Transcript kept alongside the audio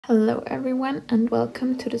Hello everyone and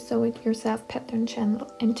welcome to the Sew It Yourself Pattern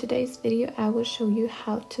channel. In today's video I will show you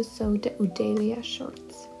how to sew the Udelia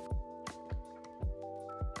shorts.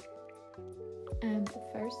 And the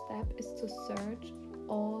first step is to serge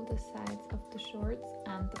all the sides of the shorts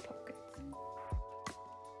and the pockets.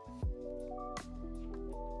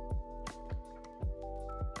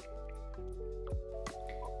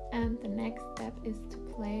 And the next step is to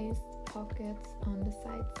place pockets on the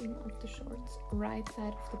side seam of the shorts, right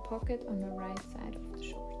side of the pocket on the right side of the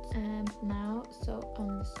shorts. And now sew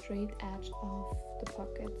on the straight edge of the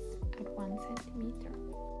pockets at 1 centimeter.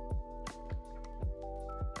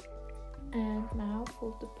 And now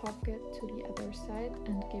fold the pocket to the other side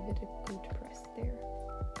and give it a good press there.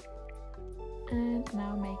 And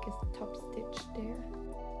now make a top stitch there.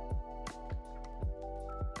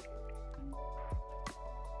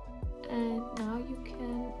 And now you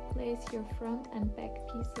can place your front and back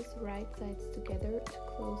pieces right sides together to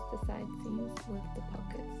close the side seams with the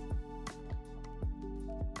pockets.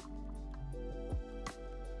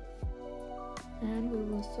 And we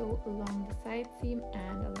will sew along the side seam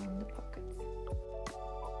and along the pockets.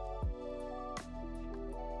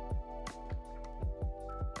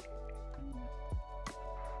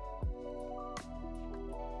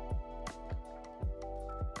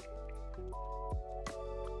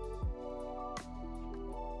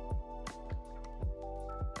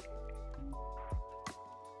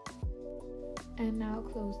 And now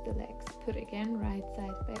close the legs. Put again right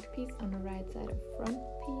side back piece on the right side of front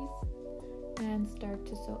piece and start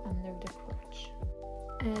to sew under the crotch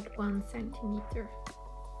at 1 centimeter.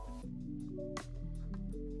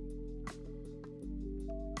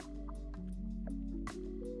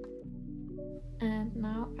 And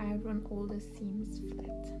now iron all the seams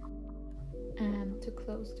flat. And to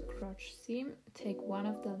close the crotch seam, take one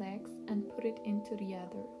of the legs and put it into the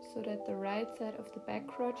other so that the right side of the back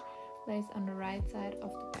crotch lays on the right side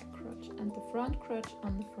of the back crotch and the front crotch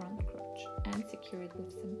on the front crotch, and secure it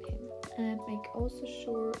with some pin. And make also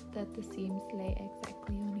sure that the seams lay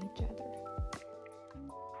exactly on each other.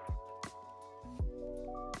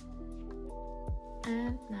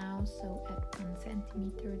 And now sew at 1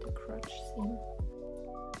 centimeter the crotch seam.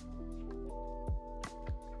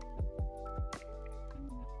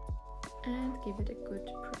 And give it a good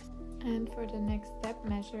press. And for the next step,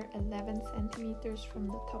 measure 11 centimeters from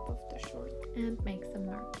the top of the short and make some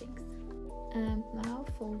markings. And now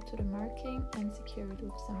fold to the marking and secure it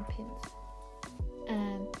with some pins.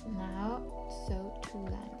 And now sew 2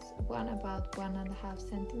 lines, one about 1.5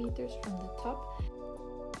 centimeters from the top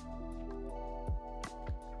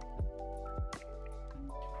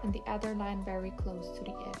and the other line very close to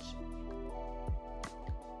the edge.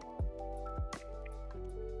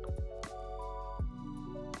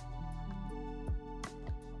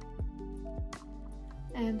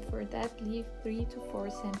 And for that, leave 3 to 4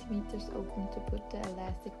 centimeters open to put the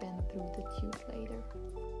elastic band through the tube later.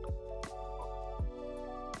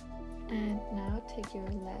 And now take your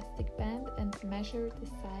elastic band and measure the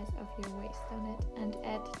size of your waist on it and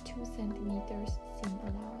add 2 centimeters seam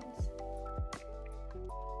allowance.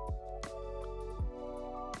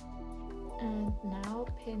 And now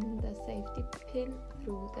pin the safety pin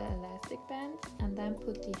through the elastic band and then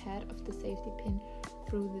put the head of the safety pin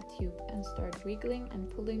through the tube and start wiggling and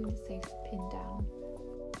pulling the safety pin down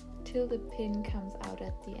till the pin comes out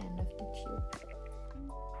at the end of the tube.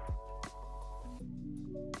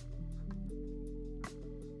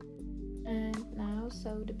 And now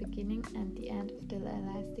sew the beginning and the end of the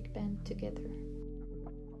elastic band together.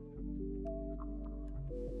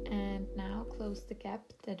 And now close the gap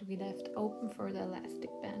that we left open for the elastic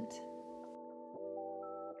band.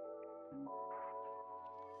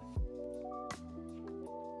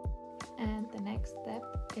 And the next step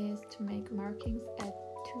is to make markings at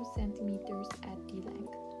 2 centimeters at the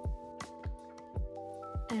length.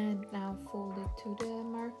 And now fold it to the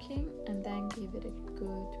marking and then give it a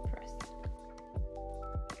good press.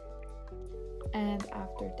 And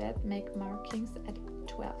after that, make markings at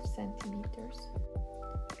 12 centimeters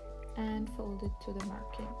and fold it to the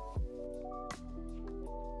marking.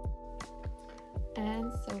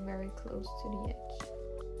 And sew very close to the edge.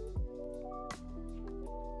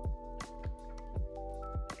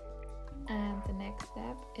 And the next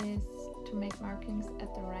step is to make markings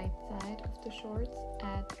at the right side of the shorts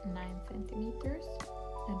at 9 centimeters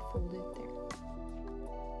and fold it there.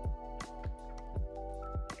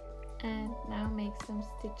 And now make some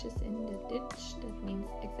stitches in the ditch, that means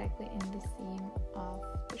exactly in the seam of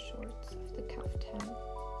the shorts of the kaftan.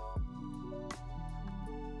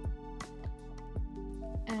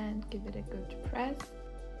 And give it a good press.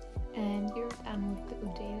 And you're done with the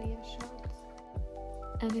Udelia shorts.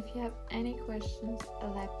 And if you have any questions,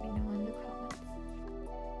 let me know in the comments.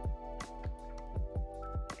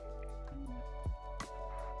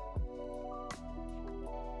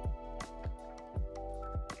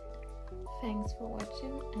 Thanks for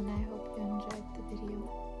watching, and I hope you enjoyed the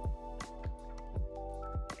video.